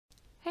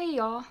Hey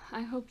y'all,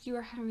 I hope you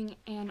are having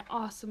an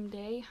awesome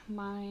day.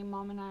 My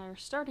mom and I are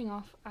starting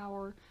off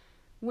our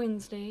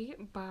Wednesday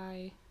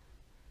by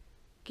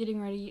getting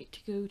ready to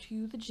go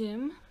to the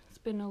gym. It's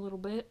been a little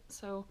bit,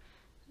 so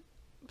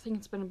I think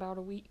it's been about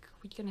a week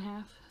and a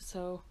half.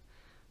 So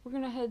we're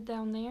gonna head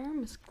down there.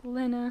 Miss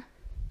Glenna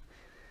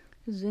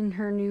is in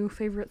her new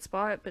favorite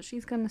spot, but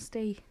she's gonna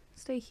stay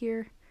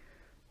here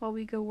while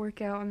we go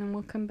work out, and then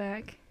we'll come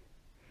back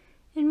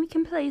and we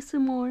can play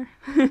some more.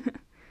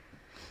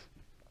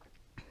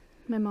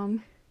 My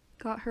mom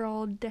got her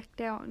all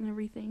decked out and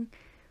everything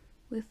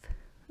with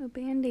a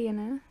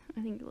bandana.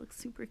 I think it looks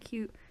super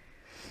cute.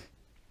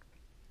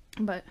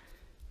 But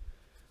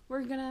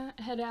we're gonna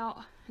head out,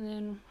 and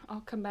then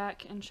I'll come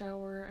back and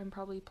shower and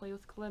probably play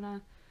with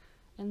Glenna,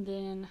 and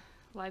then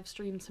live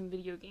stream some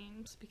video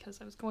games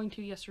because I was going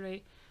to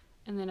yesterday,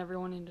 and then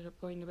everyone ended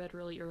up going to bed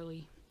really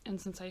early.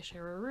 And since I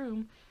share a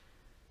room,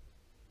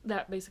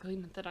 that basically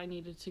meant that I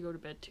needed to go to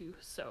bed too.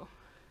 So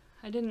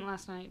I didn't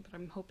last night, but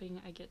I'm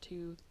hoping I get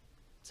to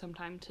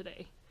sometime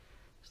today.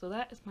 So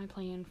that is my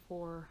plan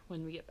for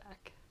when we get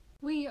back.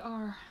 We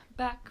are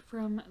back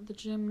from the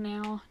gym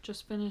now.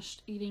 Just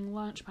finished eating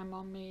lunch. My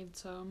mom made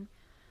some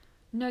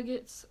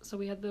nuggets, so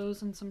we had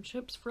those and some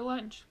chips for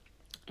lunch.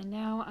 And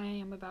now I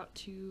am about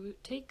to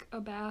take a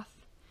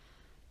bath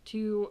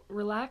to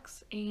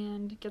relax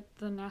and get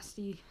the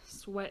nasty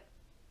sweat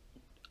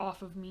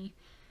off of me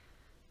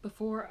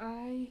before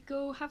I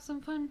go have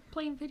some fun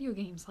playing video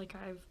games like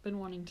I've been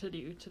wanting to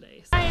do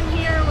today. I am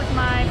here with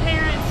my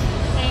parents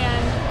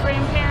and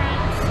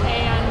grandparents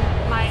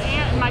and my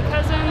aunt and my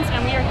cousins,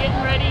 and we are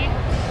getting ready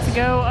to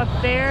go up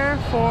there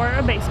for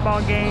a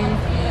baseball game.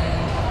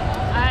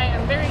 I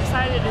am very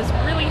excited. It is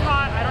really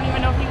hot. I don't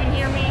even know if you can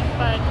hear me,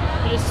 but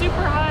it is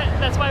super hot.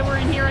 That's why we're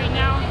in here right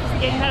now, because the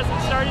game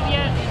hasn't started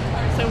yet.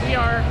 So we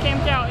are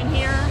camped out in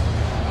here,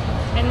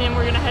 and then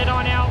we're gonna head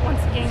on out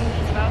once the game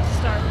is about to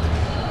start.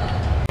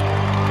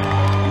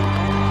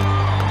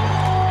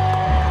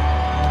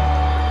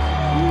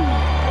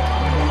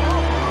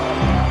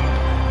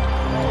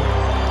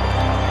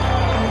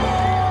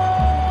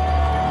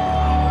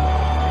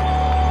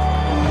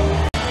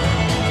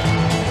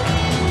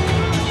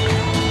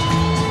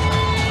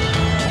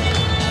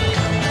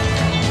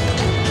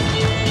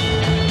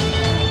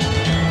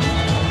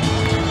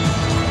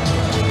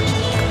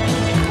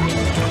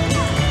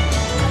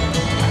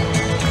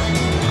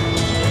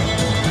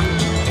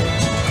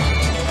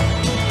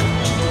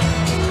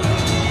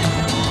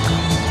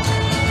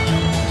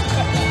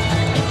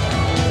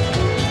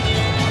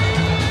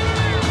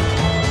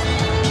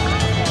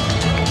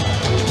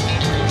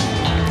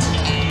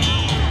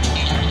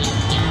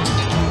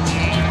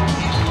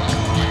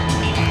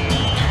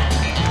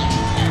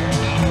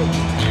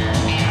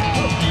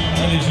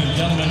 Ladies and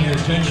gentlemen, your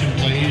attention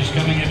please.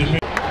 Coming into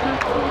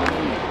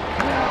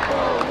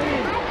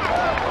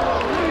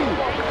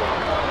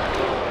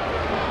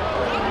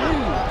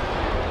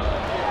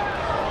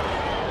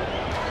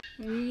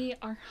We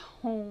are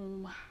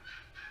home,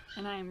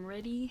 and I am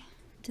ready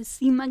to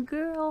see my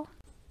girl.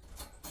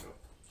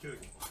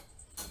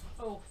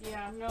 Oh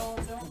yeah, no,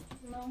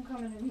 I'm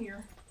coming in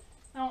here.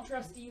 I don't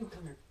trust you.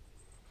 Come here.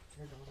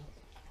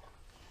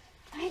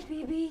 Hi,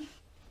 baby.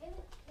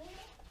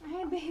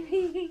 Hi,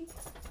 baby.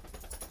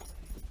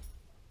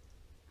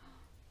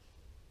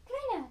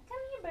 Glenna,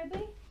 come here,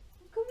 baby.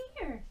 Come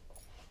here.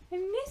 I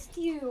missed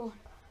you.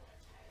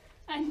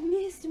 I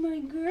missed my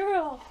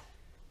girl.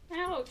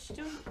 Ouch!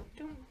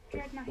 Don't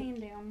drag my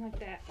hand down like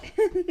that.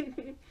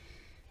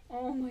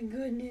 Oh my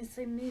goodness,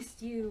 I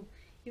missed you.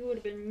 You would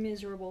have been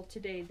miserable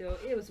today, though.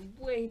 It was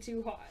way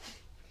too hot.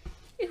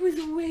 It was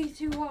way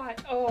too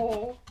hot.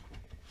 Oh.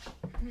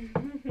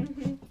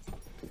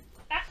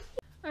 Ah.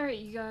 Alright,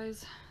 you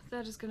guys.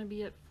 That is going to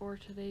be it for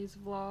today's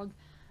vlog.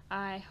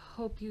 I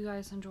hope you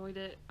guys enjoyed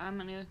it. I'm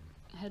going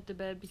to head to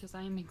bed because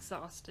I am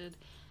exhausted.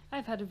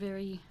 I've had a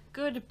very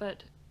good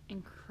but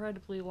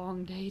incredibly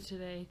long day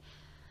today.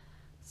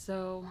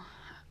 So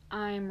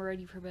I'm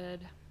ready for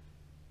bed.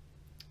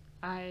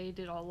 I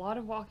did a lot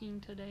of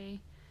walking today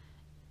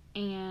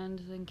and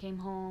then came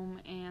home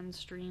and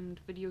streamed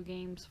video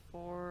games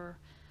for,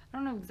 I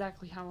don't know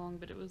exactly how long,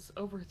 but it was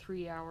over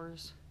 3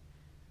 hours.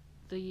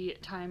 The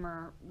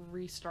timer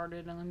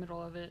restarted in the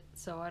middle of it,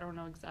 so I don't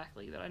know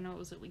exactly, but I know it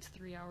was at least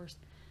 3 hours.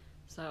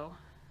 So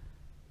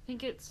I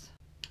think it's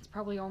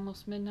probably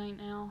almost midnight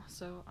now,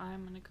 so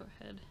I'm gonna go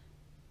ahead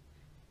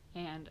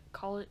and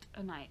call it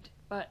a night.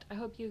 But I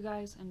hope you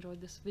guys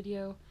enjoyed this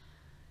video.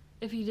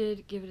 If you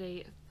did, give it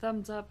a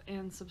thumbs up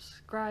and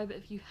subscribe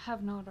if you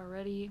have not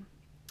already.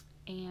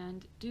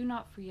 And do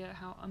not forget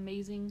how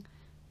amazing,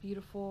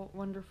 beautiful,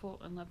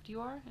 wonderful, and loved you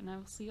are. And I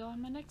will see you all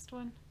in my next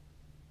one.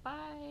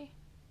 Bye!